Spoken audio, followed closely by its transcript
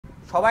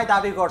সবাই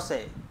দাবি করছে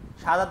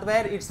সাদাত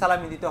ভাইয়ের ঈদ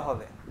সালামি দিতে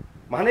হবে।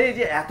 মানে এই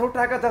যে এত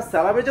টাকা যা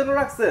সালামের জন্য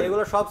রাখছেন,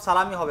 এগুলো সব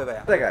সালামি হবে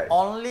ভাইয়া।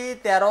 অনলি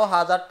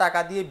 13,000 টাকা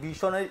দিয়ে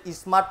ভীষণের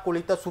smart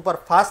quality super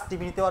fast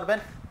TV নিতে পারবেন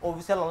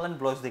অফিসিয়াল অনলাইন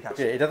ব্লগস দেখে।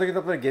 এটা তো কিন্তু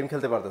আপনারা গেম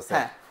খেলতে পারতেছেন।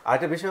 হ্যাঁ। আর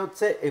একটা বিষয়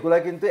হচ্ছে এগুলা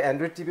কিন্তু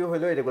অ্যান্ড্রয়েড টিভিও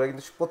হলো, এগুলা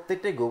কিন্তু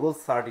প্রত্যেকটাই Google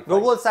certified.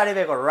 Google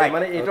certified right.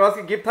 মানে এটা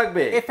আজকে গিফট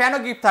থাকবে, এই ফ্যানও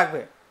গিফট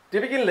থাকবে।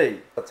 টিভি কিনলেই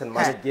আচ্ছা,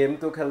 মানে গেম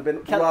তো খেলবেন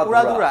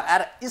পুরাদুরা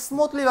আর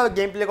স্মুথলি ভাবে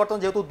গেম প্লে করতে,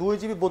 যেহেতু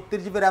 2GB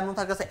 32GB র‍্যাম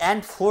থাকতেছে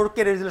এন্ড 4K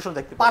রেজোলিউশন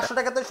দেখতে 500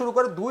 টাকা থেকে শুরু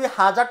করে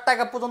 2000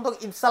 টাকা পর্যন্ত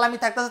ঈদ সালামি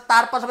থাকতেছে।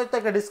 তার পাশাপাশি তো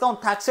একটা ডিসকাউন্ট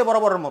থাকছে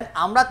বরাবরের মতো।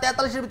 আমরা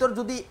 43 এর ভিতর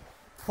যদি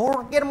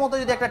 4K এর মতো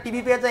যদি একটা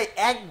টিভি পেয়ে যাই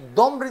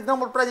একদম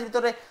রিজনেবল প্রাইসের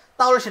ভিতরে,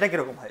 তাহলে সেটা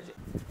কিরকম হয়? যে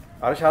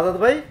আরে সাদাত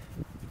ভাই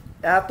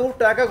এত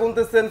টাকা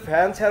গুনতেছেন,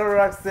 ফ্যান ছাড়াও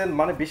রাখছেন,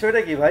 মানে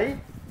বিষয়টা কি ভাই?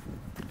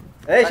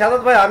 এই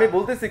সাদাত ভাই আমি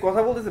বলতেছি,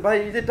 কথা বলতেছি ভাই,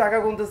 এই যে টাকা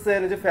গুনতেছেন,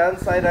 এই যে ফ্যান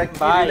ছাইরা কি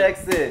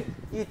রিল্যাক্সে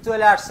ঈদ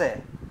চলে আসছে,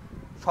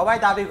 সবাই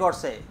দাবি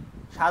করছে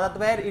সাদাত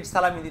ভাইয়ের ঈদ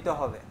সালামি দিতে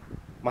হবে।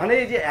 মানে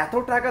এই যে এত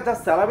টাকা যা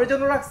সালামের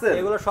জন্য রাখছেন,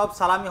 এগুলো সব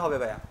সালামি হবে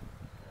ভাইয়া।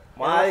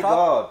 মাই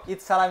গড,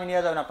 ঈদ সালামি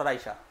নিয়ে যাবেন আপনারা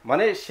আইসা।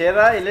 মানে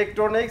সেরা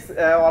ইলেকট্রনিক্স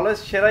অলওয়েজ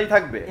সেরাই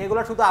থাকবে।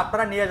 এগুলো শুধু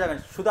আপনারা নিয়ে যাবেন,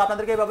 শুধু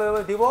আপনাদেরকে এইভাবে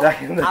দিব,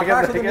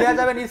 আপনারা শুধু নিয়ে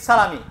যাবেন ঈদ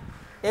সালামি।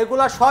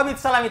 এগুলা সব ঈদ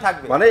সালামি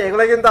থাকবে। মানে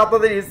এগুলা কিন্তু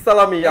আপনাদের ঈদ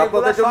সালামি,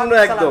 আপনাদের জন্য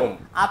একদম।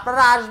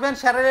 আপনারা আসবেন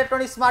সেরা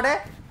ইলেকট্রনিক্স স্মার্টে,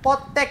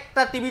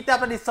 প্রত্যেকটা টিভিতে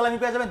আপনারা ঈদ সালামি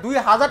পেয়ে যাবেন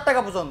 2000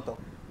 টাকা পর্যন্ত।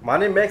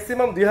 মানে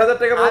ম্যাক্সিমাম 2000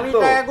 টাকা পর্যন্ত।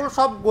 আমি টাকাগুলো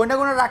সব গয়না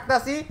গয়না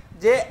রাখতেছি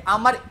যে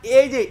আমার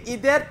এই যে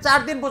ঈদের 4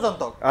 দিন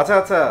পর্যন্ত। আচ্ছা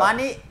আচ্ছা,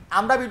 মানে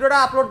আমরা ভিডিওটা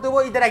আপলোড দেব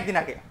ঈদের একদিন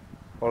আগে।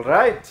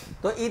 অলরাইট।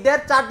 তো ঈদের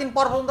 4 দিন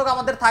পর পর্যন্ত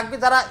আমাদের থাকবে।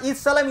 যারা ঈদ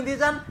সালামি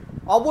দিয়ে যান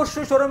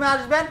অবশ্যই শোরুমে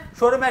আসবেন,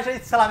 শোরুমে এসে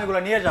ঈদ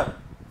সালামিগুলো নিয়ে যাবেন।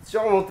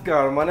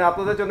 চমৎকার, মানে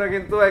আপনাদের জন্য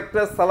কিন্তু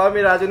একটা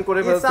সালামির আয়োজন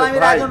করে ফেলছেন ভাই।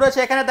 সালামির আয়োজন রয়েছে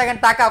এখানে, দেখেন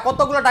টাকা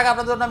কতগুলো টাকা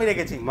আপনাদের জন্য আমি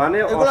রেখেছি। মানে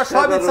এগুলো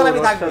সব ঈদ সালামি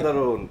থাকবে,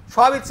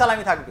 সব ঈদ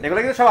সালামি থাকবে। এগুলো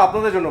কিন্তু সব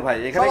আপনাদের জন্য ভাই,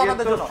 এখানে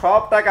কিন্তু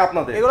সব টাকা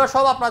আপনাদের। এগুলো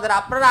সব আপনাদের,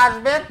 আপনারা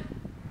আসবেন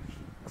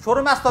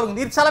শোরুমে আসতে হবে।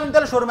 ঈদ সালামি নিতে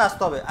হলে শোরুমে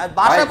আসতে হবে। আর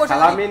বাসায় বসে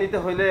সালামি নিতে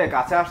হলে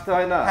কাছে আসতে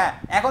হয় না। হ্যাঁ,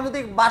 এখন যদি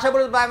বাসায়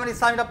বসে ভাই আমি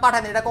সালামিটা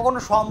পাঠান, এটা কখনো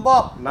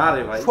সম্ভব না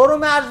রে ভাই।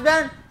 শোরুমে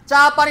আসবেন,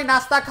 চা পানি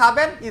নাস্তা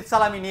খাবেন, ঈদ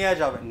সালামি নিয়ে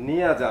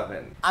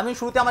যাবেন। আমি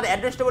শুরুতে আমাদের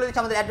অ্যাড্রেসটা বলে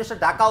দিচ্ছি। আমাদের অ্যাড্রেসটা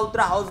ঢাকা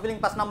উত্তরা হাউস বিল্ডিং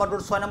 5 নম্বর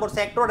রোড 6 নম্বর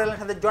সেক্টর, রেলের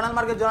সাথে জোনাল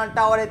মার্কেট, জোনাল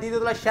টাওয়ারে, দ্বিতীয়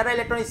তলায় সেরা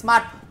ইলেকট্রনিক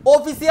স্মার্ট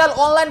অফিসিয়াল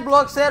অনলাইন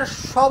ব্লগসের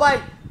সবাই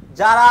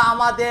যারা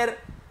আমাদের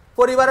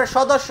পরিবারের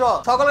সদস্য,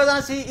 সকলকে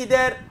জানাচ্ছি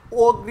ঈদের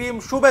অগ্রিম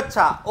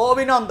শুভেচ্ছা ও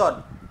অভিনন্দন।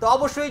 তো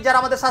অবশ্যই যারা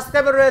আমাদের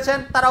সাবস্ক্রাইবার রয়েছেন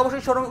তারা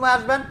অবশ্যই শোরুমে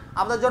আসবেন,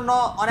 আপনাদের জন্য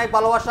অনেক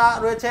ভালোবাসা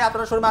রয়েছে।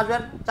 আপনারা শোরুমে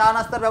আসবেন, চা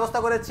নাস্তার ব্যবস্থা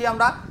করেছি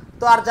আমরা।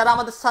 তো আর যারা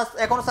আমাদের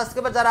এখনো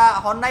সাবস্ক্রাইবার যারা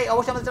হন নাই,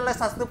 অবশ্যই আমাদের চ্যানেলে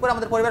সাবস্ক্রাইব করে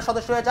আমাদের পরিবার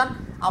সদস্য হয়ে যান।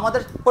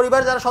 আমাদের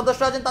পরিবারের যারা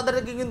সদস্য আছেন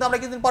তাদেরকে কিন্তু আমরা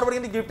কিছুদিন পর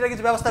কিন্তু গিফটের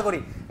কিছু ব্যবস্থা করি,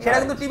 সেটা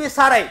কিন্তু টিভি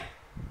ছাড়াই।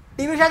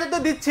 টিভির সাথে তো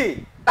দিচ্ছি,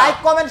 লাইক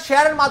কমেন্ট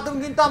শেয়ারের মাধ্যমে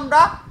কিন্তু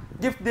আমরা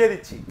গিফট দিয়ে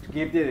দিচ্ছি।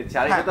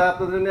 আর এটা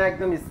আপনাদের জন্য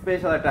একদম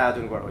স্পেশাল একটা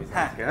আয়োজন করা হয়েছে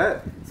আজকে। হ্যাঁ,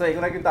 সো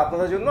এগুলো কিন্তু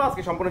আপনাদের জন্য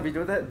আজকে সম্পূর্ণ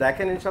ভিডিওতে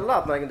দেখেন, ইনশাআল্লাহ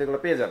আপনারা কিন্তু এগুলো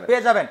পেয়ে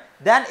যাবেন।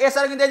 দেন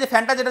এছাড়া কিন্তু এই যে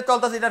ফ্যানটা যেটা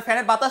চলতেছে, এটার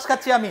ফ্যানের বাতাস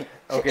খাচ্ছি আমি,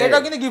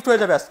 এটাও কিন্তু গিফট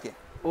হয়ে যাবে আজকে।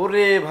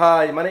 ওরে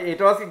ভাই, মানে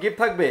এটাও আজকে গিফট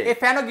থাকবে? এই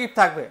ফ্যানও গিফট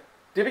থাকবে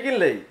টিভি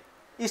কিনলেই।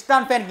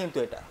 স্ট্যান্ড ফ্যান কিন্তু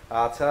এটা।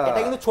 আচ্ছা,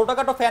 এটা কিন্তু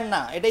ছোটখাটো ফ্যান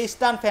না, এটা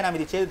স্ট্যান্ড ফ্যান আমি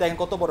দিচ্ছি। দেখেন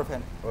কত বড়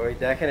ফ্যান। ওই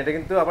দেখেন, এটা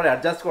কিন্তু আবার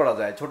অ্যাডজাস্ট করা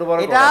যায়, ছোট বড়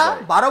করা যায়। এটা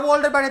 12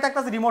 ভোল্টের ব্যাটারি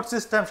থাকতেছে রিমোট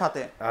সিস্টেম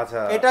সাথে। আচ্ছা,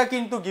 এটা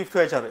কিন্তু গিফট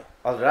হয়ে যাবে।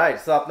 অলরাইট,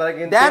 সো আপনারা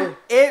কিন্তু দেন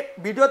এই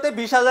ভিডিওতে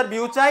 20000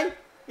 ভিউ চাই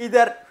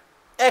ঈদের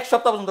এক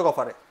সপ্তাহ পর্যন্ত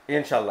অফারে।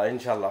 ইনশাআল্লাহ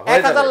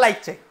 1000 লাইক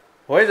চাই,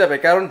 হয়ে যাবে।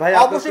 কারণ ভাই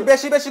অবশ্যই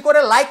বেশি বেশি করে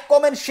লাইক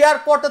কমেন্ট শেয়ার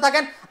করতে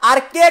থাকেন। আর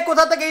কে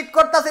কোথা থেকে ঈদ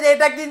করতেছেন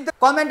এটা কিন্তু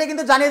কমেন্টে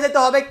কিন্তু জানিয়ে যেতে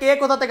হবে, কে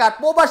কোথা থেকে। আর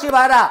প্রবাসী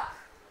ভাইরা,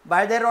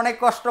 ভাইদের অনেক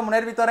কষ্ট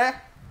মনের ভিতরে,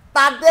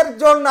 তাদের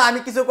জন্য আমি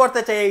কিছু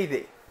করতে চাই এই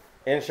ঈদে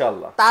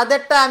ইনশাআল্লাহ।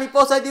 তাদেরটা আমি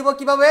পৌঁছাই দিব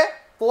কিভাবে?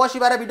 প্রবাসী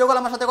ভাইরা ভিডিও কল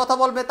আমার সাথে কথা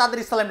বলবে, তাদের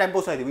ইসলাম টাইম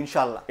পৌঁছাই দিব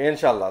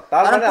ইনশাআল্লাহ।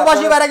 তার মানে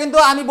প্রবাসী ভাইরা কিন্তু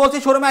আমি বলছি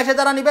শোরুমে এসে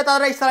যারা নিবে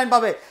তারা ইসলাম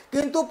পাবে,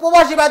 কিন্তু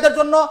প্রবাসী ভাইদের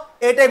জন্য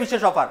এটাই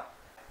বিশেষ অফার।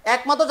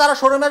 একমাত্র যারা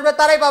শোরুমে আসবে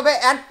তারাই পাবে,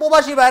 এন্ড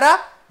প্রবাসী ভাইরা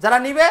যারা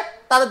নিবে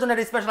তাদের জন্য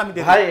এটা স্পেশাল আমি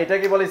দেব। ভাই এটা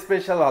কি বলে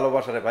স্পেশাল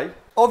ভালোবাসা রে ভাই।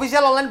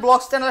 অফিশিয়াল অনলাইন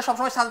ব্লগস চ্যানেলে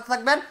সবসময় সাথে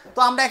থাকবেন। তো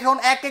আমরা এখন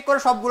এক এক করে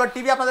সবগুলো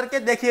টিভি আপনাদেরকে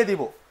দেখিয়ে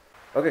দিব।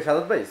 ওকে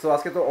সাদাত ভাই, সো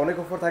আজকে তো অনেক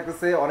অফার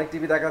থাকতেছে, অনেক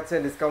টিভি দেখাচ্ছে,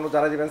 ডিসকাউন্টও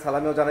জানাই দিবেন,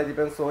 সালামিও জানাই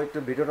দিবেন। সো একটু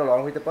ভিডিওটা লং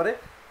হইতে পারে,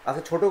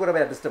 আচ্ছা ছোট করে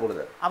ভাই অ্যাড্রেসটা বলে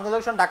দেন। আমাদের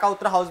location Dhaka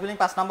Uttara house building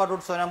 5 নম্বর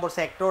রোড 6 নম্বর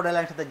সেক্টর,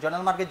 রেলের সাথে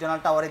জোনাল মার্কেট, জোনাল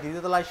টাওয়ারে,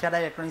 দ্বিতীয় তলায় সেরা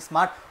ইলেকট্রনিক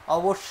স্মার্ট।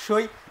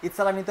 অবশ্যই ঈদ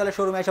সালামি নিতে হলে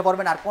শোরুমে এসে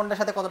পড়বেন। আর কোনটার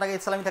সাথে কত টাকা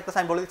ঈদ সালামি থাকতেছে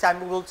আমি বলে দিচ্ছি। আমি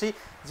বলছি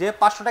যে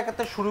 500 টাকা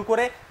থেকে শুরু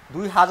করে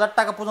 2000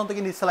 টাকা পর্যন্ত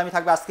কিন্তু ঈদ সালামি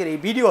থাকবে আজকের এই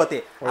ভিডিওতে।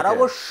 আর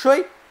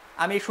অবশ্যই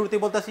আমি শুরুতে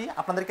বলতেছি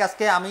আপনাদেরকে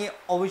আজকে আমি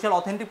অফিশিয়াল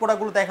অথেন্টিক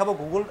প্রোডাক্টগুলো দেখাবো।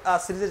 গুগল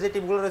সিরিজের যে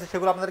টিভিগুলো রয়েছে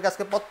সেগুলো আপনাদেরকে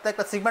আজকে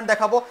প্রত্যেকটা সেগমেন্ট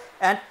দেখাবো,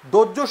 এন্ড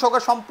ধৈর্য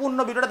সহকারে সম্পূর্ণ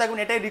ভিডিওটা দেখুন,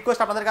 এটাই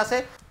রিকোয়েস্ট আপনাদের কাছে।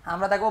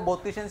 আমরা দেখবো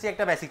 32 ইঞ্চি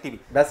একটা বেসিক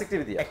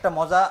টিভি দিয়ে একটা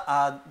মজা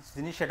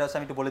জিনিস, সেটা হচ্ছে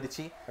আমি একটু বলে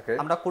দিচ্ছি।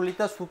 আমরা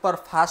Kalita super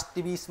fast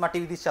TV smart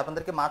TV দিচ্ছি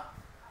আপনাদেরকে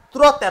মাত্র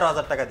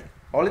 13000 টাকা দিয়ে।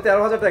 অনলি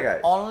 13000 টাকায়?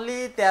 অনলি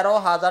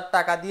 13000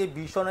 টাকা দিয়ে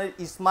ভীষণের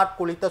smart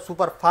Kalita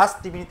super fast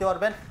TV নিতে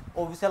পারবেন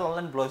অফিসিয়াল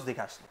অনলাইন ব্লগস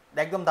দেখে আসলে।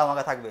 একদম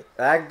ধামাকা থাকবে,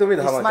 একদমই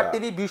ধামাকা। স্মার্ট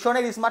টিভি,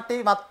 ভীষণের স্মার্ট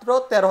টিভি মাত্র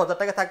 13,000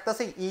 টাকা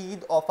থাকতেছে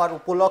ঈদ অফার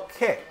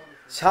উপলক্ষে।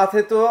 সাথে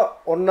তো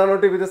অন্যান্য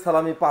টিভিতে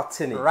সালামি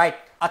পাচ্ছেনই, রাইট।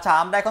 আচ্ছা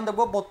আমরা এখন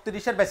দেখবো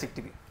 32 বেসিক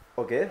টিভি।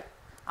 ওকে,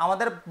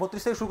 আমাদের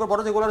 32 থেকে শুরু করে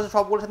বড় যেগুলো আছে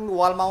সবগুলোর সাথে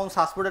ওয়াল মাউন্ট,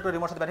 সাসপোর্ট একটা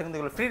রিমোট সাথে ব্যাটারি কিন্তু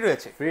এগুলো ফ্রি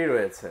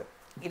রয়েছে।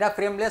 এটা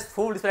ফ্রেমলেস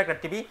ফুল ডিসপ্লে একটা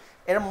টিভি।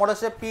 এর মডেল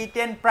হচ্ছে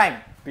P10 prime.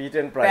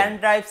 Pen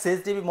drive,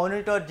 CCTV,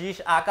 monitor, dish,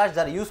 আকাশ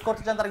যারা ইউজ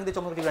করতে চান তারা কিন্তু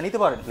চমৎকার টিভি নিতে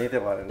পারেন।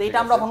 তো এটা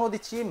আমরা অফার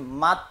দিচ্ছি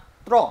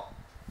মাত্র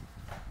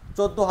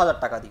 14,000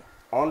 টাকা দিয়ে।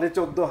 অনলি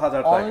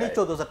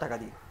 14,000 টাকা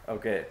দিয়ে।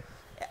 ওকে।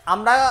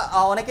 আমরা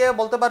অনেকে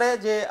বলতে পারে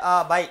যে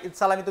ভাই ঈদ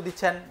সালামি তো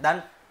দিচ্ছেন, দেন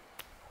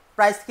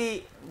প্রাইস কি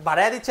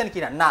বাড়ায় দিচ্ছেন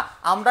কিনা? না,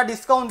 আমরা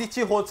ডিসকাউন্ট দিচ্ছি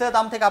হোলসেল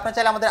দাম থেকে। আপনি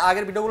চাইলে আমাদের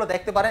আগের ভিডিওগুলো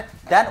দেখতে পারেন,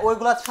 দেন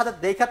ওইগুলোর সাথে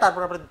দেখে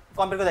তারপর আপনি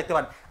কম্পেয়ার করে দেখতে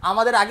পারেন।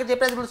 আমাদের আগে যে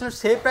প্রাইসগুলো ছিল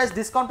সেই প্রাইস,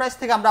 ডিসকাউন্ট প্রাইস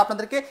থেকে আমরা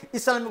আপনাদেরকে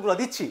ঈদ সালামিগুলো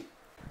দিচ্ছি।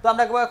 তো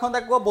আমরা এখন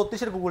দেখবো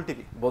 32 গুগল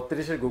টিভি।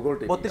 32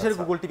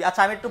 Google TV.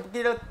 আচ্ছা আমি একটু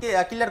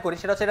ক্লিয়ার করি,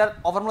 সেটা হচ্ছে এটার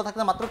অফার মূল্য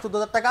থাকছে মাত্র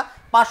 14,000 টাকা,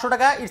 500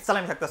 টাকা ঈদ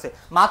সালামি থাকতেছে,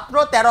 মাত্র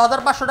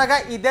 13,500 টাকা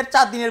ঈদের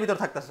 4 দিনের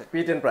ভিতর থাকতেছে।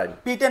 P10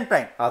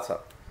 prime. আচ্ছা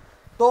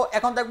তো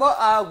এখন দেখবো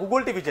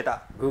গুগল টিভি, যেটা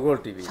গুগল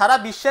টিভি সারা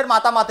বিশ্বের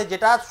মাতামাতি,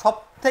 যেটা সব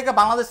থেকে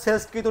বাংলাদেশ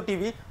সেলসকৃত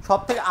টিভি, সব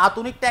থেকে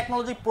আধুনিক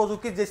টেকনোলজি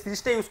প্রযুক্তির যে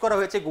সিরিজটা ইউজ করা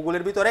হয়েছে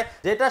গুগলের ভিতরে,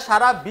 যেটা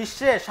সারা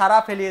বিশ্বে সারা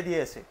ফেলিয়ে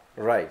দিয়েছে।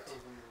 রাইট,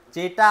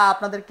 যেটা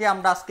আপনাদেরকে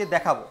আমরা আজকে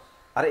দেখাবো।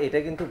 আরে এটা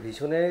কিন্তু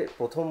ভীষণে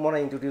প্রথম মনে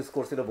ইন্ট্রোডিউস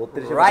করছিল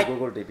 32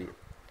 গুগল টিভি।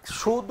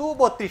 শুধু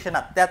 32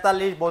 না,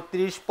 43,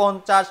 32,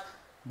 50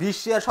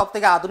 বিশ্বের সব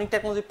থেকে আধুনিক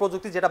টেকনোলজি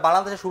প্রযুক্তি যেটা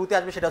বাংলাদেশে শুরুতে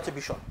আসবে সেটা হচ্ছে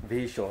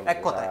ভীষণ এক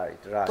কথা।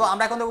 তো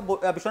আমরা এখন দেখব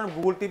ভীষণের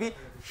গুগল টিভি।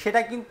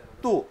 সেটা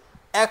কিন্তু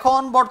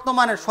এখন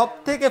বর্তমানে সব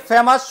থেকে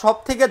ফেমাস, সব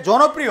থেকে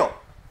জনপ্রিয়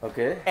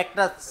ওকে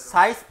একটা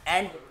সাইজ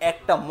এন্ড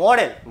একটা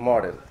মডেল।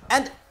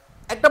 এন্ড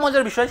একটা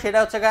মজার বিষয় সেটা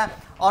হচ্ছে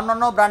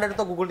অন্যান্য ব্র্যান্ডের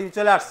তো গুগল টিভি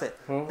চলে আসছে,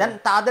 দেন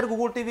তাদের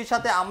গুগল টিভির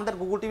সাথে আমাদের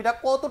গুগল টিভিটা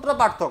কতটা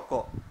পার্থক্য।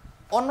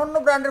 অন্যান্য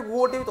ব্র্যান্ডের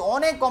গুগল টিভি তো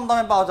অনেক কম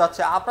দামে পাওয়া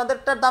যাচ্ছে,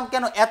 আপনাদেরটার দাম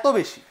কেন এত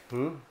বেশি?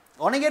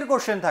 অনেকের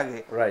কোশ্চেন থাকে।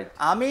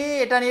 আমি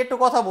এটা নিয়ে একটু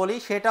কথা বলি,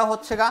 সেটা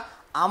হচ্ছে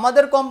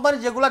আমাদের কোম্পানি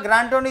যেগুলো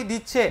গ্যারান্টি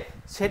দিচ্ছে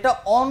সেটা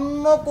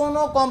অন্য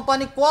কোনো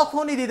কোম্পানি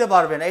কখনই দিতে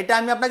পারবে না। এটা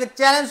আমি আপনাকে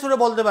চ্যালেঞ্জ করে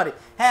বলতে পারি।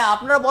 হ্যাঁ,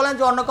 আপনারা বলেন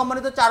যে অন্য কোম্পানি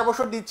তো 4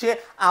 বছর দিচ্ছে,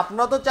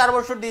 আপনারা তো 4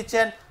 বছর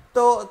দিচ্ছেন,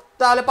 তো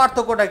তাহলে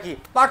পার্থক্যটা কি?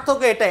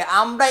 পার্থক্য এটাই,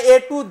 আমরা A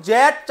to Z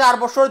 4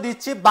 বছর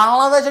দিচ্ছি,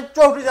 বাংলাদেশের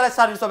 64 জেলায়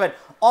সার্ভিস পাবেন।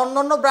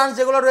 অন্যান্য ব্রাঞ্চ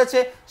যেগুলো রয়েছে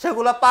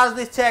সেগুলো 5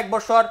 দিচ্ছে 1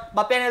 বছর,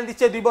 বা প্যানেল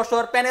দিচ্ছে 2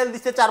 বছর, প্যানেল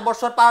দিচ্ছে 4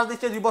 বছর, 5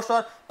 দিচ্ছে 2 বছর,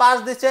 5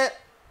 দিচ্ছে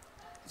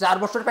 4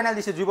 বছর, প্যানেল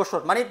দিচ্ছে 2 বছর,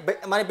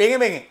 মানে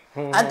ভেঙে।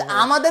 আর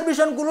আমাদের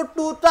ভীষণগুলো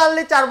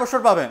টোটালি 4 বছর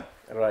পাবেন।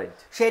 রাইট,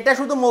 সেটা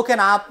শুধু মুখে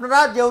না, আপনারা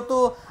যেহেতু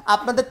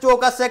আপনাদের চোখ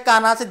আছে,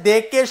 কান আছে,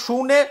 দেখে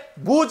শুনে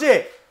বুঝে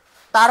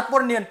তারপর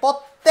নিন।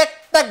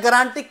 প্রত্যেকটা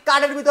গ্যারান্টি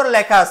কার্ডের ভিতরে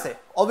লেখা আছে,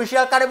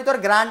 অফিসিয়াল কার্ডের ভিতরে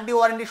গ্যারান্টি,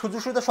 ওয়ারেন্টি, সুযোগ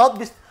সুবিধা সব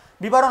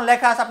বিবরণ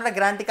লেখা আছে। আপনারা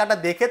গ্যারান্টি কার্ডটা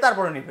দেখে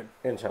তারপরে নেবেন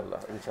ইনশাআল্লাহ।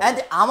 এন্ড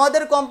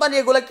আমাদের কোম্পানি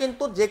এগুলো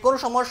কিন্তু যে কোনো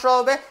সমস্যা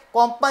হবে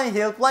কোম্পানি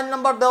হেল্পলাইন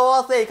নাম্বার দেওয়া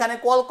আছে, এখানে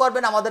কল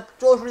করবেন। আমাদের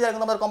 64 জেলায়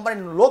কিন্তু আমাদের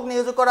কোম্পানির লোক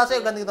নিয়োজিত করা আছে,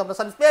 ওখান থেকে কিন্তু আপনারা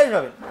সার্ভিস পেয়ে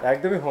যাবেন,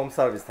 একদমই হোম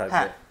সার্ভিস থাকবে।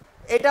 হ্যাঁ,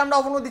 এটা আমরা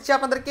অফার দিচ্ছি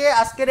আপনাদেরকে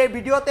আজকের এই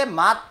ভিডিওতে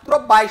মাত্র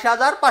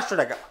 22,500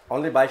 টাকা।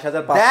 অনলি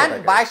 22,500 দেন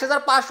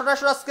 22,500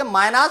 টাকা আজকে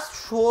মাইনাস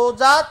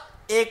সোজা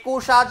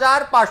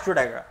 21,500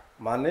 টাকা,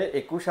 মানে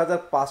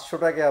 21,500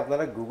 টাকায়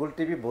আপনারা গুগল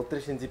টিভি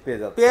 32 ইঞ্চি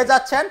পেয়ে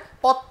যাচ্ছেন।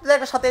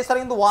 প্রত্যেকটার সাথে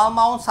এছাড়া কিন্তু ওয়াল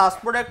মাউন্ট, সাস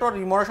প্রোটেক্টর,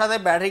 রিমোটের সাথে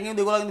ব্যাটারি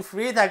কিন্তু এগুলো কিন্তু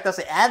ফ্রি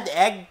থাকতেছে। এন্ড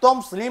একদম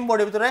স্লিম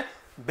বডির ভিতরে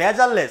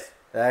বেজারলেস,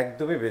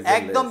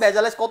 একদম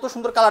বেজারলেস, কত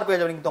সুন্দর কালার পেয়ে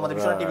যাবেন কিন্তু আমাদের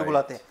ভীষণ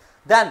টিভিগুলোতে।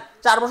 দেন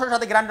 4 বছরের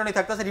সাথে গ্যারান্টি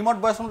থাকতেছে, রিমোট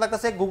ভয়েস কন্ট্রোল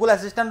থাকতেছে, গুগল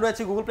অ্যাসিস্ট্যান্ট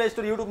রয়েছে, Google play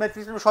store, YouTube,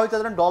 Netflix সবই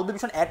পেয়ে যাবেন, Dolby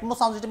vision, atoms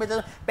sound system পেয়ে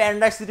যাবেন, pen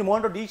drive, city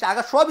monitor, dish,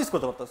 আগা সব ইউজ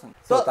করতে পারতেছেন।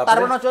 তো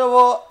তারপর হচ্ছে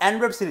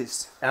অ্যান্ড্রয়েড সিরিজ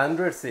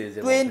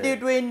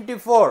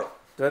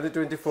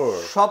 2024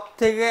 সব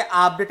থেকে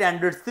আপডেট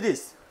অ্যান্ড্রয়েড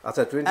সিরিজ।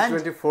 আচ্ছা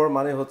 2024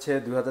 মানে হচ্ছে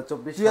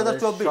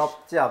 2024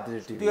 সবচেয়ে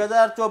আপডেট টিভি।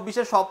 2024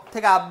 এর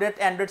সবথেকে আপডেট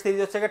অ্যান্ড্রয়েড সিরিজ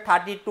হচ্ছে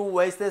 32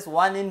 OS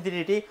 1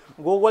 ইনফিনিটি,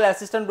 গুগল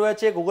অ্যাসিস্ট্যান্ট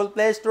রয়েছে, গুগল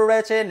প্লে স্টোর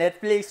রয়েছে,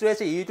 নেটফ্লিক্স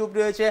রয়েছে, ইউটিউব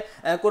রয়েছে,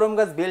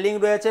 ক্রোমকাস বিল্ডিং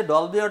রয়েছে,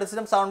 ডলবি অডিও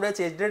সিস্টেম সাউন্ড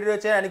রয়েছে, এইচডি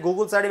রয়েছে, এন্ড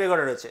গুগল সার্টিফিকেট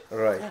রয়েছে,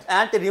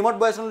 এন্ড রিমোট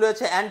ভয়েস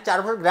রয়েছে, এন্ড 4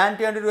 বছর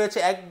গ্যারান্টি রয়েছে,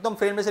 একদম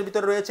ফ্রেমলেসের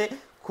ভিতরে রয়েছে।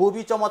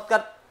 খুবই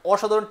চমৎকার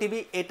অসাধারণ টিভি।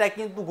 এটা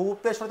কিন্তু গুগল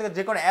প্লে স্টোর থেকে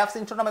যে কোনো অ্যাপস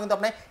ইনস্টল নামে কিন্তু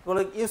আপনি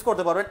এগুলো ইউজ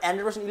করতে পারবেন।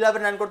 অ্যান্ড্রয়েড ভার্সন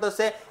 11 রান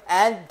করতেছে,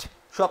 এন্ড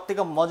সব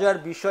থেকে মজার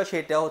বিষয়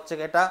সেটা হচ্ছে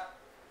এটা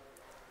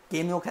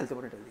গেমও খেলতে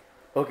পারে।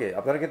 ওকে,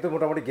 আপনারা কিন্তু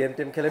মোটামুটি গেম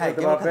টেম খেলে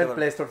ফেলতে পারবেন,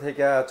 প্লে স্টোর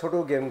থেকে ছোট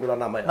গেমগুলো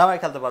নামায়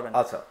খেলতে পারবেন।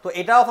 আচ্ছা, তো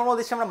এটা অফার মধ্যে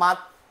দিচ্ছি আমরা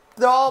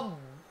মাত্র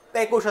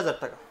 21,000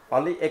 টাকা।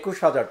 অনলি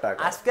 21,000 টাকা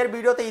আজকের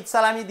ভিডিওতে ঈদ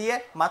সালামি দিয়ে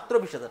মাত্র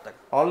 20,000 টাকা।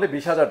 অনলি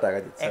 20,000 টাকা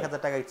দিচ্ছি,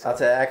 1,000 টাকা ঈদ।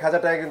 আচ্ছা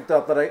 1,000 টাকা কিন্তু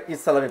আপনারা ঈদ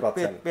সালামি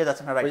পাচ্ছেন, পেয়ে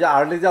যাচ্ছেন। রাইট, ওই যে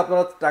আর্লি যে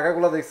আপনারা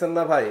টাকাগুলো দেখছেন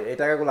না ভাই, এই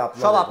টাকাগুলো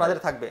আপনাদের সব আপনাদের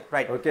থাকবে।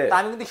 রাইট, তো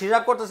আমি কিন্তু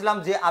হিসাব করতেছিলাম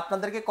যে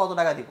আপনাদেরকে কত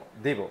টাকা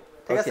দিব,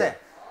 ঠিক আছে?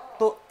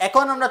 তো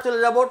এখন আমরা চলে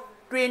যাব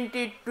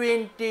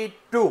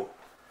 2022।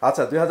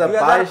 আচ্ছা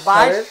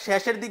 2022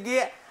 শেষের দিকে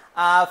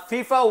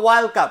ফিফা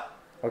ওয়ার্ল্ড কাপ,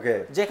 ওকে,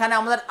 যেখানে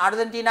আমাদের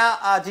আর্জেন্টিনা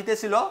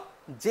জিতেছিল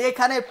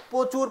যেখানে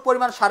প্রচুর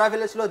পরিমাণ সারা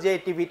ফেলেছিল যে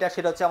টিভিটা,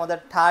 সেটা হচ্ছে আমাদের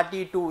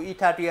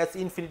 32E30s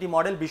ইনফিনিটি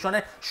মডেল,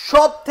 ভীষণের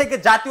সব থেকে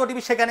জাতীয়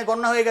টিভি সেখানে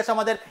গণনা হয়ে গেছে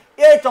আমাদের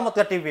এই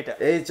চমৎকার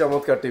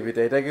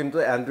টিভিটা। এটা কিন্তু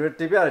অ্যান্ড্রয়েড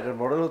টিভি, আর এটার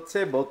মডেল হচ্ছে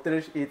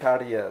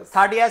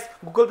 32E30s।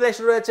 গুগল প্লে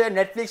স্টোর রয়েছে,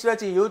 নেটফ্লিক্স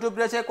রয়েছে, ইউটিউব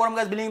রয়েছে,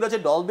 ক্রোমকাস্ট বিলিং রয়েছে,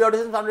 ডলবি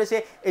অডিও সাউন্ড রয়েছে,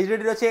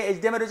 এইচডি রয়েছে,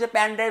 এইচডিএমআই রয়েছে,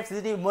 pan drive,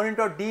 CCTV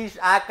monitor, dish,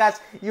 আকাশ,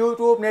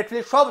 ইউটিউব,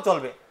 নেটফ্লিক্স সব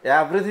চলবে,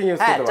 এভরিথিং ইউজ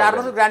করতে পারবেন। 4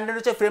 বছর গ্যারান্টি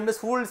রয়েছে, ফ্রেমলেস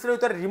ফুল স্ক্রিনের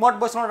ভিতরে রিমোট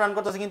বসে রান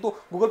করতেছে, কিন্তু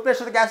গুগল প্লে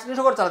স্টোরে গ্যাস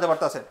ইনস্টল করে চালাতে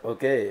পারতেছে।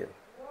 ওকে,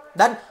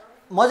 দেন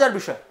মজার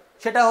বিষয়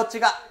সেটা হচ্ছে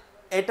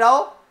এটাও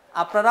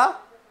আপনারা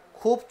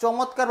খুব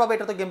চমৎকার ভাবে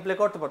এটা তো গেম প্লে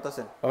করতে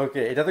পারতেছেন।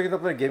 ওকে, এটা তো কিন্তু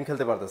আপনারা গেম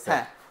খেলতে পারতেছেন।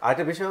 হ্যাঁ,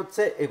 আরেকটা বিষয়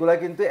হচ্ছে এগুলা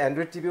কিন্তু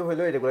অ্যান্ড্রয়েড টিভি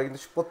হলো, এগুলা কিন্তু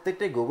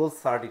প্রত্যেকটাই গুগল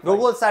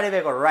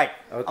সার্টিফাই করা, রাইট?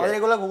 আমাদের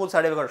এগুলো গুগল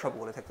সার্টিফাই করা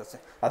সবগুলো থাকতেছে,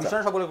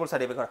 ভীষণ সবগুলো গুগল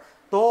সার্টিফাই করা।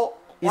 তো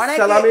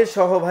ইসলামী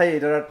সহ ভাই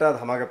এটার একটা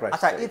ধামাকা প্রাইস।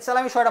 আচ্ছা,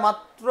 ইসলামী সহটা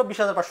মাত্র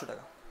 20500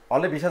 টাকা,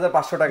 অনলি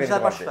 20500 টাকা।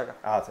 20500 টাকা।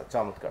 আচ্ছা,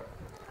 চমৎকার।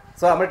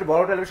 সো আমরা একটু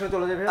বড় টেলিভিশনে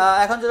চলে যাই।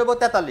 এখন চলে যাবো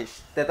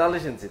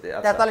 43 ইঞ্চিতে।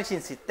 43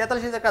 ইঞ্চি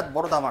একটা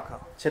বড় ধামাকা।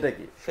 সেটা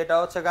কি? সেটা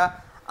হচ্ছে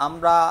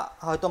আমরা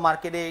হয়তো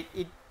মার্কেটে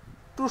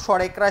একটু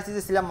সরে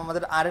ক্রাইসিসে ছিলাম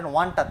আমাদের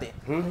RN1টাতে,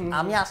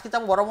 আমি আজকে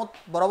চাবো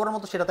বরাবরের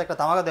মতো সেটাতে একটা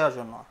ধামাকা দেওয়ার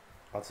জন্য।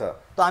 আচ্ছা,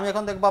 তো আমি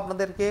এখন দেখবো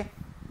আপনাদেরকে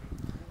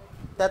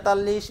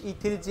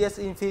 43E3GS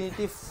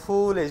infinity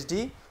full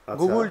HD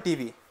Google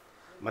TV,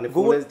 মানে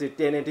ফুল এইচডি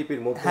 1080p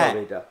এর মধ্যে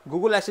হবে এটা।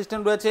 গুগল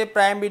অ্যাসিস্ট্যান্ট রয়েছে,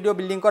 প্রাইম ভিডিও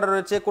বিল্ডিং করা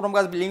রয়েছে,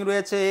 ক্রোমকাস্ট বিল্ডিং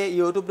রয়েছে,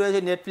 ইউটিউব রয়েছে,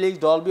 Netflix,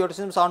 Dolby audio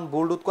sound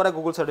Bluetooth করা,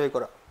 গুগল সার্টিফাই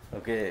করা।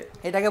 ওকে,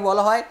 এটাকে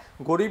বলা হয়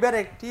গরিবের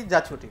একটি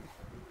জাতীয় টিভি।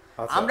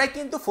 আমরা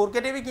কিন্তু 4K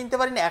টিভি কিনতে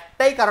পারি না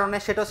একটাই কারণে,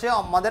 সেটা হচ্ছে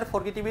আমাদের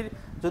 4K টিভির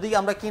যদি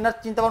আমরা কেনার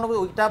চিন্তা ভাবনা করি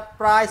ওইটা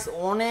প্রাইস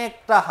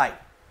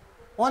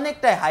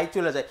অনেকটাই হাই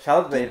চলে যায়।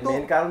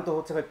 মেইন কারণ তো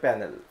হচ্ছে ভাই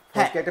প্যানেল।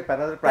 একটা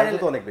প্যানেলের প্রাইস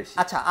তো অনেক বেশি।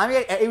 আচ্ছা, আমি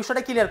এই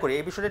বিষয়টা ক্লিয়ার করি,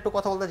 এই বিষয়টা একটু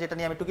কথা বলতে, যেটা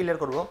নিয়ে আমি একটু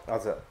ক্লিয়ার করব।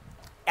 আচ্ছা,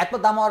 এত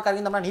দাম হওয়ার কারণে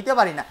কিন্তু আমরা নিতে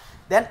পারি না।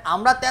 দেন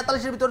আমরা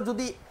 43-এর ভিতর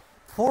যদি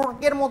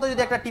 4K এর মতো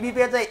যদি একটা টিভি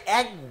পেয়ে যাই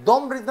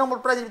একদম রিজনেবল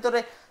প্রাইসের ভিতরে,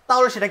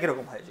 তাহলে সেটা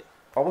কিরকম হয়ে যায়?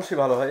 অবশ্যই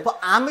ভালো হয়। তো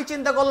আমি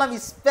চিন্তা করলাম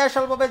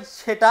স্পেশাল ভাবে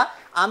সেটা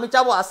আমি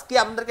চাবো আজকে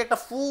আপনাদেরকে একটা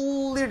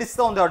ফুললি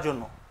ডিসকাউন্ট দেওয়ার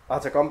জন্য।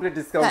 আচ্ছা, কমপ্লিট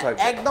ডিসকাউন্ট থাকবে,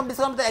 একদম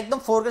ডিসকাউন্ট, একদম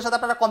 4K এর সাথে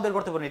আপনারা কম্পেয়ার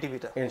করতে পারেন এই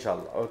টিভিটা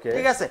ইনশাআল্লাহ। ওকে,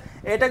 ঠিক আছে।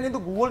 এটা কিন্তু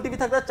গুগল টিভি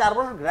থাকতে 4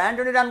 বছর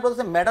গ্যারান্টি রান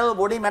করতেছে, মেটাল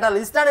বডি, মেটাল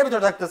স্ট্যান্ডের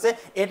ভিতরে থাকতেছে।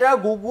 এটা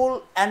গুগল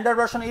অ্যান্ড্রয়েড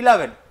ভার্সন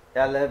 11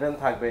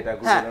 থাকবে এটা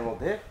গুগলের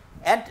মধ্যে।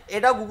 এন্ড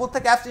এটা গুগল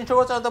থেকে অ্যাপস ইনস্টল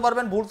করে চালাতে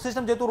পারবেন। ব্লুটুথ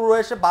সিস্টেম যেহেতু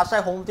রয়েছে,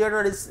 বাসায় হোম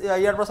থিয়েটার,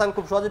 ইয়ারবাস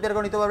খুব সহজে বের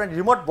করে নিতে পারবেন।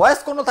 রিমোট ভয়েস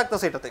কন্ট্রোল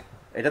থাকতেছে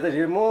এটাতে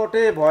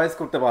রিমোটে ভয়েস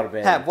করতে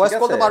পারবেন। হ্যাঁ, ভয়েস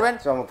করতে পারবেন।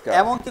 চমৎকার।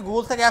 এমনকি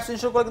গুগল থেকে অ্যাপস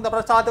ইনস্টল করে কিন্তু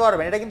আপনারা চালাতে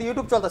পারবেন। এটা কিন্তু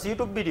ইউটিউব চলতেছে,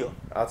 ইউটিউব ভিডিও।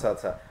 আচ্ছা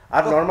আচ্ছা।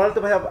 আর নরমালি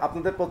তো ভাই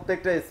আপনাদের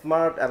প্রত্যেকটা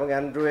স্মার্ট এবং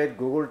অ্যান্ড্রয়েড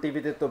গুগল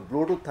টিভিতে তো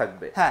ব্লুটুথ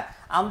থাকবে। হ্যাঁ,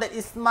 আমাদের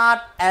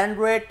স্মার্ট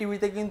অ্যান্ড্রয়েড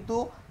টিভিতে কিন্তু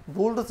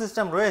ব্লুটুথ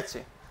সিস্টেম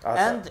রয়েছে।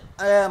 এন্ড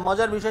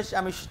মজার বিষয়,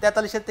 আমি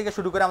 43-এর থেকে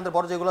শুরু করে আমাদের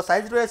বড় যেগুলো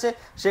সাইজ রয়েছে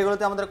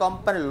সেগুলোতে আমাদের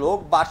কোম্পানির লোক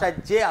বাসায়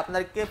যে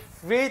আপনাদেরকে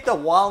ফ্রিতে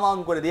ওয়াল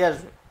মাউন্ট করে দিয়ে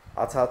আসবে।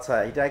 আচ্ছা আচ্ছা,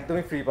 এটা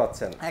একদমই ফ্রি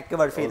পাচ্ছেন?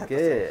 একেবারে ফ্রি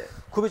থাকছে।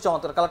 খুবই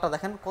চমৎকার, কালারটা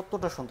দেখেন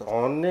কতটা সুন্দর,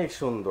 অনেক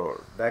সুন্দর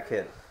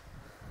দেখেন।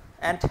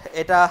 এন্ড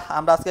এটা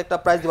আমরা আজকে একটা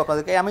প্রাইস দিব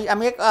আপনাদেরকে।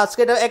 আমি আজকে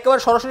এটা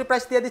একেবারে সরাসরি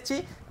প্রাইস দিয়ে দিচ্ছি,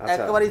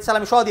 একেবারে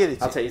ইসলামী সহ দিয়ে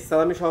দিচ্ছি। আচ্ছা,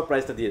 ইসলামী সহ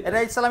প্রাইসটা দিয়ে দিন। এটা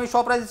ইসলামী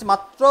সহ প্রাইস দিচ্ছি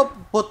মাত্র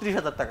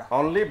 32000 টাকা।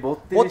 অনলি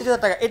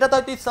 32000 টাকা। এটা তো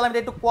হয়তো ইসলামীটা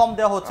একটু কম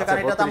দেওয়া হচ্ছে, কারণ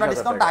এটা তো আমরা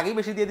ডিসকাউন্ট আগেই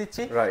বেশি দিয়ে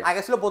দিচ্ছি।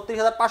 আগে ছিল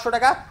 32500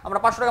 টাকা, আমরা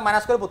 500 টাকা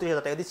মাইনাস করে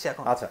 32000 টাকা দিচ্ছি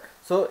এখন। আচ্ছা,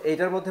 সো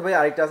এইটার মধ্যে ভাই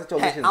আরেকটা আছে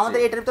 40 ইঞ্চি। আমাদের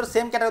এটার ভিতর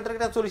সেম ক্যাটাগরিতে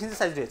একটা 40 ইঞ্চি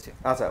সাইজ রয়েছে।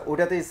 আচ্ছা,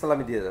 ওটাতে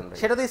ইসলামী দিয়ে দেন ভাই।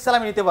 সেটাতে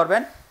ইসলামী নিতে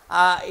পারবেন,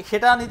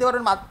 সেটা নিতে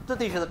পারবেন মাত্র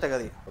 30000 টাকা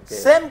দিয়ে।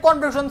 সেম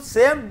কনফিগারেশন,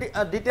 সেম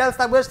ডিটেইলস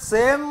থাকবে,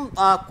 সেম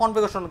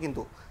কনফিগারেশন,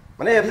 কিন্তু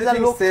মানে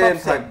এভরিথিং সেম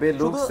থাকবে,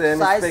 লুক সেম,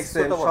 স্পেক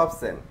সেম, সব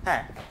সেম।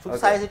 হ্যাঁ, শুধু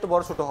সাইজ একটু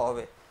বড় ছোট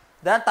হবে।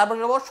 দেন তারপর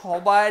যাব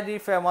সবারই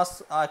ফেমাস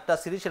একটা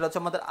সিরিজ, সেটা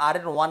হচ্ছে আমাদের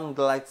RN1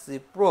 গ্যালাক্সি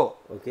প্রো।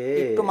 ওকে,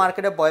 একটু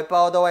মার্কেটে ভয়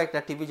পাওয়া দেওয়া একটা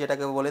টিভি,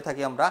 যেটাকে বলে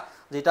থাকি আমরা,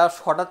 যেটা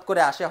হঠাৎ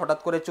করে আসে, হঠাৎ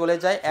করে চলে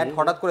যায়, এন্ড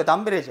হঠাৎ করে দাম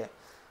বেড়ে যায়।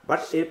 বাট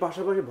এর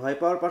পাশাপাশি ভয়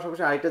পাওয়ার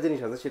পাশাপাশি আরেকটা জিনিস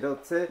আছে, সেটা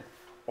হচ্ছে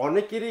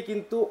অনেকেরই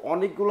কিন্তু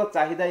অনেকগুলো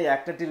চাহিদাই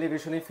একটা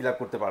টেলিভিশনই ফিল আপ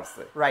করতে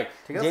পারছে। রাইট,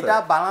 যেটা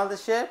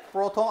বাংলাদেশে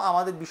প্রথম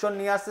আমাদের ভীষণ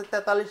নিয়ে আসছে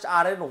 43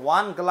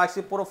 RN1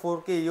 Galaxy pro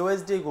 4K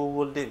UHD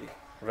Google TV.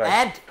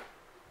 And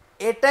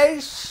এটাই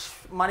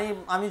মানে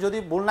আমি যদি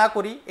ভুল না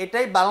করি,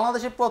 এটাই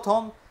বাংলাদেশের প্রথম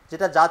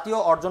যেটা জাতীয়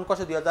অর্জন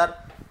করছে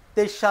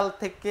 2023 সাল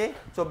থেকে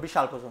 24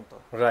 সাল পর্যন্ত।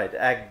 রাইট,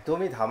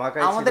 একদমই ধামাকা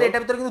ছিল। আমাদের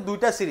এটার ভিতরে কিন্তু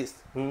দুইটা সিরিজ,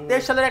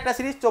 23 সালের একটা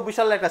সিরিজ, 24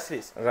 সালের একটা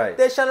সিরিজ।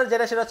 23 সালের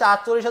যেটা সেটা হচ্ছে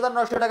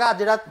 48900 টাকা, আর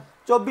যেটা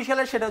 24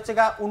 সালের সেটা হচ্ছে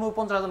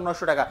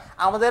 49900 টাকা।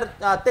 আমাদের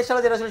 23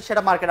 সালে যেটা ছিল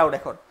সেটা মার্কেট আউট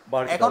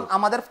এখন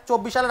আমাদের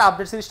 24 সালের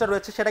আপডেট সিরিজটা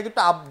রয়েছে, সেটা কিন্তু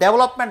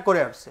ডেভেলপমেন্ট করে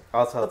আসছে।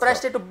 তো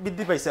প্রাইসটা একটু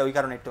বৃদ্ধি পাইছে ওই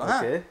কারণে একটু।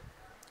 হ্যাঁ,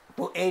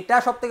 তো এইটা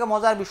সবথেকে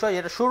মজার বিষয়,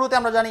 এটা শুরুতে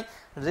আমরা জানি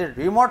যে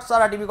রিমোট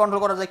ছাড়া টিভি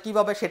কন্ট্রোল করা যায়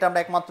কিভাবে, সেটা আমরা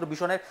একমাত্র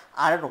ভীষণের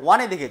RN1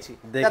 এ দেখেছি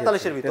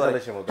 43-এর ভিতরে।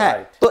 হ্যাঁ,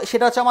 তো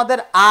সেটা হচ্ছে আমাদের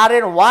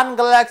RN1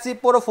 Galaxy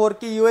pro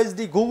 4K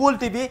UHD Google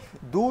TV,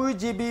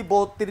 2GB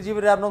 32GB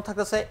RAM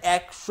থাকতেছে,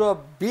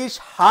 120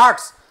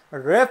 হার্টজ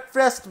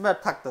রিফ্রেশ রেট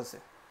থাকতেছে।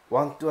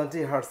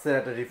 120 হার্টজের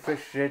একটা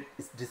রিফ্রেশ রেট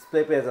ডিসপ্লে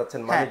পেয়ে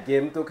যাচ্ছেন, মানে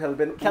গেম তো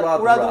খেলবেন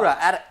উড়াধুরা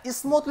আর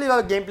স্মুথলি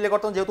ভাবে গেম প্লে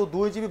করতে, যেহেতু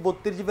 2GB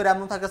 32GB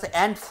র‍্যাম থাকছে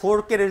এন্ড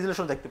 4K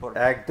রেজোলিউশন দেখতে পারবেন,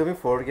 একদমই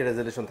 4K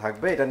রেজোলিউশন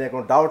থাকবে, এটা নিয়ে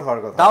কোনো ডাউট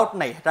হওয়ার কথা ডাউট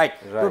নাই, রাইট।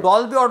 তো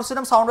ডলবি অডিও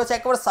সিস্টেম সাউন্ড হচ্ছে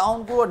একেবারে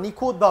সাউন্ড পুরো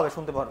নিখুঁত ভাবে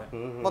শুনতে পারবেন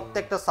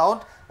প্রত্যেকটা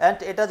সাউন্ড। এন্ড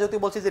এটা যদি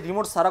বলছি যে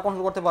রিমোট ছাড়া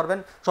কন্ট্রোল করতে পারবেন,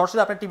 সরাসরি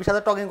আপনি টিভির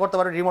সাথে টকিং করতে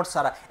পারবেন রিমোট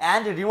ছাড়া,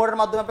 এন্ড রিমোটের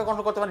মাধ্যমে আপনি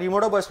কন্ট্রোল করতে পারেন,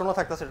 রিমোটও ভয়েস কন্ট্রোল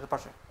থাকতেছে এর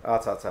পাশে।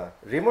 আচ্ছা,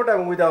 রিমোট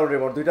এবং উইদাউট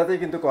রিমোট দুইটাতেই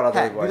কিন্তু করা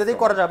যাবে, দুইটাতেই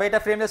করা যাবে। এটা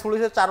ফ্রেমলেস ফুল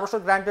 4 বছর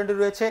গ্যারান্টি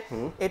রয়েছে।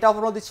 এটা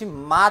আপনারা দিচ্ছি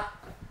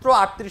মাত্র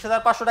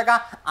 38,500 টাকা।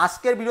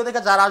 আজকের ভিডিও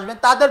দেখে যারা আসবেন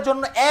তাদের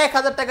জন্য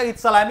 1000 টাকা ঈদ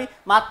সালামি,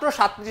 মাত্র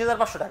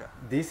 37,500 টাকা।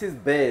 This is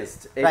best.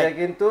 এটা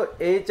কিন্তু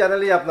এই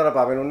চ্যানেলেই আপনারা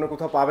পাবেন, অন্য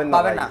কোথাও পাবেন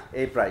না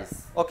এই প্রাইস।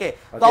 ওকে,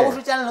 তো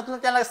অবশ্যই নতুন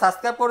চ্যানেলকে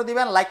সাবস্ক্রাইব করে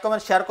দিবেন, লাইক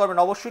কমেন্ট শেয়ার করবেন।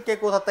 অবশ্যই কে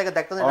কোথা থেকে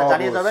দেখতেছেন এটা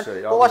জানিয়ে যাবেন।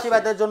 প্রবাসী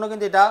ভাইদের জন্য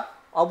কিন্তু এটা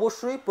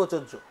অবশ্যই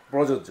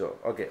প্রযোজ্য।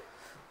 ওকে,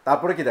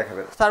 তারপরে কি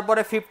দেখাবেন?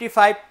 তারপরে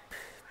 55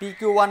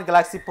 PQ1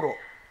 Galaxy Pro।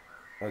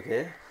 ওকে,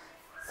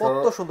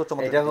 কত সুন্দর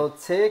চমৎকার। এটা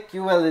হচ্ছে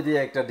QLED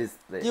একটা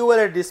display,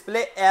 QLED display,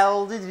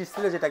 LG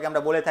display যেটাকে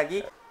আমরা বলে থাকি।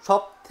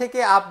 সবথেকে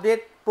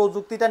আপডেট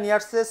প্রযুক্তিটা নিয়ে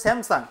আসছে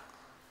স্যামসাং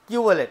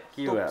QLED।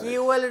 তো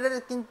QLED এর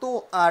কিন্তু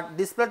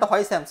ডিসপ্লেটা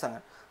হয় স্যামসাং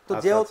এর। তো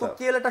যেহেতু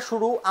QLED টা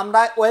শুরু, আমরা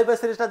ওয়েব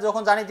সিরিজটা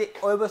যখন জানি যে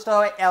ওয়েব টা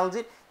হয় LG,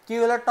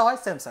 QLED টা হয়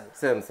স্যামসাং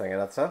এর।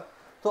 আচ্ছা,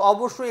 তো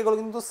অবশ্যই এগুলো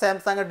কিন্তু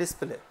স্যামসাং এর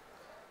ডিসপ্লে।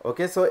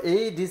 ওকে, সো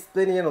এই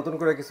ডিসপ্লে নিয়ে নতুন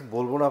করে কিছু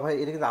বলবো না ভাই,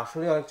 এটা কিন্তু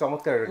আসলে অনেক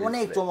চমৎকার,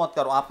 অনেক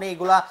চমৎকার। আপনি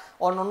এগুলা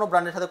অন্যান্য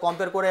ব্র্যান্ডের সাথে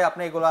কম্পেয়ার করে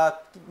আপনি এগুলা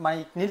মানে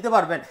নিতে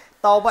পারবেন,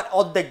 তাও আবার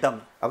অর্ধেক দাম।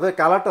 আপনি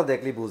কালারটা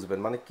দেখলেই বুঝবেন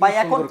মানে কি সুন্দর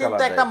কালার। এখন কিন্তু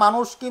কালার। একটা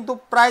মানুষ কিন্তু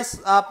প্রাইস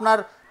আপনার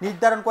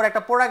নির্ধারণ করে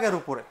একটা প্রোডাক্টের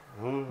উপরে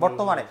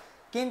বর্তমানে,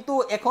 কিন্তু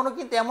এখনো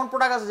কিন্তু এমন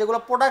প্রোডাক্ট আছে যেগুলো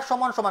প্রোডাক্ট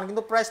সমান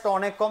কিন্তু প্রাইসটা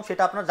অনেক কম।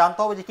 সেটা আপনার জানতে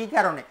হবে যে কি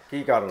কারণে।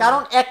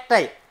 কারণ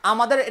একটাই,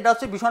 আমাদের এটা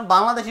হচ্ছে ভীষণ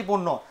বাংলাদেশি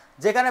পণ্য,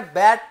 যেখানে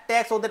ব্যাড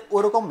ট্যাক্স ওদের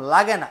ওরকম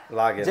লাগে না।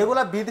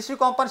 যেগুলো বিদেশি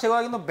কোম্পানি সেগুলো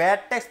কিন্তু ব্যাড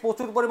ট্যাক্স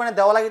প্রচুর পরিমাণে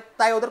দেওয়া লাগে,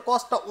 তাই ওদের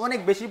কস্টটা অনেক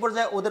বেশি পড়ে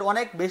যায়, ওদের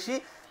অনেক বেশি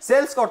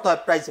সেলস করতে হয়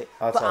প্রাইসে।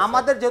 তো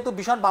আমাদের যেহেতু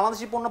ভীষণ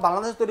বাংলাদেশি পণ্য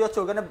বাংলাদেশে তৈরি হচ্ছে,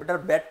 ওখানে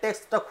এটার ব্যাড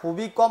ট্যাক্সটা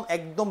খুবই কম,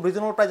 একদম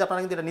রিজনেবল প্রাইস।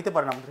 আপনারা কিন্তু এটা নিতে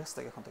পারেন আমাদের কাছ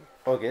থেকে এখন থেকে।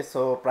 ওকে,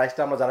 সো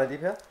প্রাইসটা আমরা জানাই দিই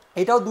ভাই।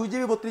 এটাও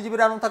 2GB 32GB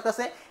RAM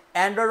থাকতেছে,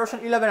 অ্যান্ড্রয়েড ভার্সন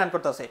 11 রান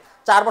করতেছে,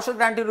 4 বছর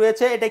গ্যারান্টি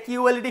রয়েছে। এটা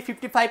QLED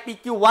 55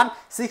 PQ1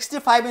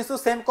 65 ইঞ্চি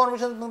সেম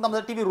কনফিগারেশন কিন্তু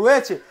আমাদের টিভি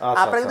রয়েছে।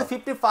 আপনারা কিন্তু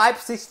 55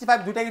 65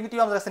 দুইটা কিন্তু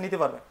টিভি আমাদের কাছে নিতে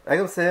পারবেন,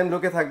 একদম সেম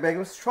লুকে থাকবে,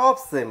 একদম সব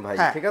সেম ভাই।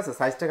 ঠিক আছে,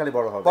 সাইজটা খালি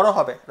বড়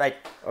হবে, রাইট।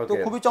 তো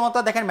খুবই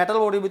চমৎকার। দেখেন মেটাল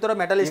বডির ভিতরে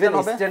মেটাল স্ট্যান্ড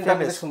হবে,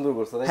 স্ট্যান্ডটা সুন্দর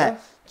করছে, তাই না? হ্যাঁ,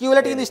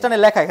 QLED কিন্তু স্ট্যান্ডে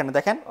লেখা এখানে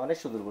দেখেন, অনেক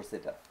সুন্দর করছে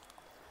এটা।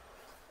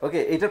 ওকে,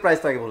 এটার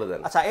প্রাইসটা আগে বলে দেন।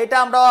 আচ্ছা, এটা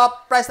আমরা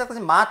প্রাইস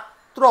রাখতেছি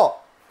মাত্র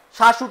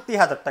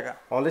 67,000 টাকা।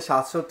 অনলি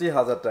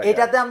 67,000 টাকা।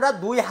 এটাতে আমরা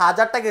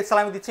 2,000 টাকা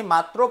সালামি দিচ্ছি,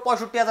 মাত্র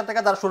 65,000 টাকা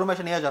যারা শোরুমে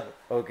এসে নিয়ে যাবে।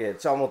 ওকে,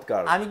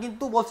 চমৎকার। আমি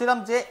কিন্তু বলছিলাম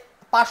যে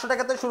 500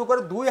 টাকা থেকে শুরু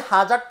করে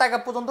 2,000 টাকা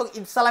পর্যন্ত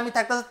ইনসালামি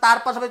থাকতেছে, তার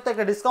পাশাপাশি তো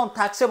একটা ডিসকাউন্ট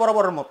থাকছে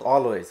বরাবরের মতো,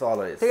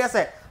 অলওয়েজ। ঠিক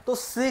আছে। তো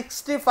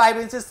 65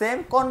 ইঞ্চি সেম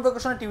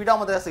কনফিগারেশনের টিভিটা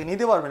আমাদের কাছে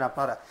নিতে পারবেন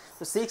আপনারা।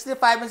 তো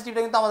 65 ইঞ্চি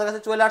টিভিটা কিন্তু আমাদের কাছে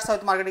চলে আসছে,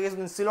 হয়তো মার্কেটে কিছু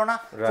ছিল না,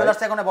 চলে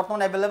আসছে এখন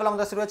বর্তমানে অ্যাভেলেবল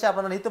আমাদের কাছে রয়েছে,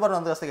 আপনারা নিতে পারবেন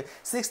আমাদের কাছ থেকে।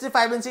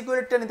 65 ইঞ্চি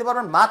QLED নিতে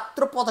পারবেন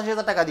মাত্র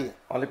 85,000 টাকা দিয়ে,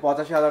 অনলি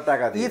 85,000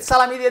 টাকা দিয়ে। ঈদ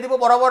সালামি দিয়ে দিব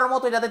বরাবরের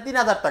মতো, এটাতে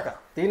 3,000 টাকা।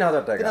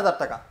 3,000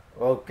 টাকা।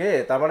 ওকে,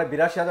 তার মানে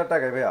 82,000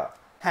 টাকা ভাইয়া।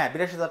 হ্যাঁ,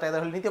 82,000 টাকা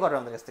হলে নিতে পারবেন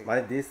আমাদের কাছ থেকে।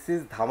 মানে দিস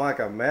ইজ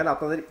ধামাকা ম্যান,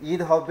 আপনাদের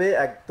ঈদ হবে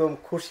একদম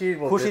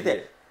খুশিতে।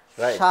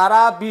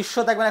 সারা বিশ্ব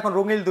দেখবেন এখন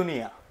রঙিন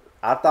দুনিয়া,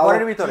 আর তাও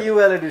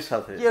QLED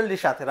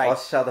এর সাথে, রাইট,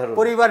 অসাধারণ,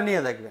 পরিবার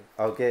নিয়ে দেখবেন।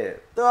 ওকে,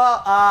 তো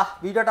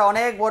ভিডিওটা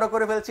অনেক বড়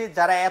করে ফেলছি,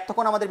 যারা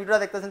এতক্ষণ আমাদের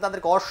ভিডিওটা দেখতেছেন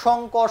তাদেরকে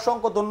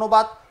অসংখ্য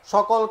ধন্যবাদ।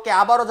 সকলকে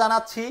আবারও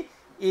জানাচ্ছি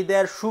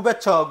ঈদের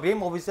শুভেচ্ছা অগ্রিম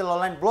অফিসিয়াল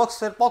অনলাইন ব্লগস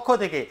এর পক্ষ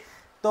থেকে।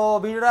 তো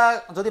ভিডিওটা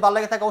যদি ভালো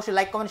লাগে থাকে অবশ্যই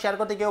লাইক কমেন্ট শেয়ার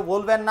করতে কেউ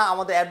বলবেন না।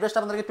 আমাদের অ্যাড্রেসটা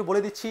আপনাদেরকে একটু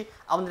বলে দিচ্ছি।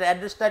 আমাদের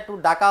অ্যাড্রেসটা একটু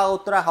ঢাকা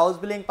উত্তরা হাউস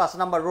বিল্ডিং 5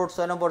 নম্বর রোড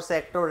 6 নম্বর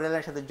সেক্টর,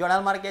 রেলের সাথে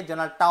জোনাল মার্কেট,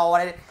 জোনাল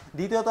টাওয়ারের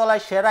দ্বিতীয়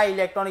তলায় সেরা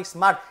ইলেকট্রনিক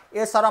স্মার্ট।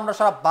 এছাড়াও আমরা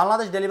সারা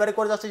বাংলাদেশ ডেলিভারি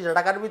করে যাচ্ছি। যারা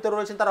ঢাকার ভিতরে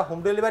রয়েছেন তারা হোম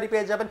ডেলিভারি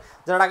পেয়ে যাবেন,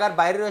 যারা ঢাকার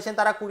বাইরে রয়েছেন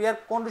তারা কুরিয়ার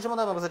কন্ডিশন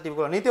মতো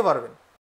টিভিগুলো নিতে পারবেন।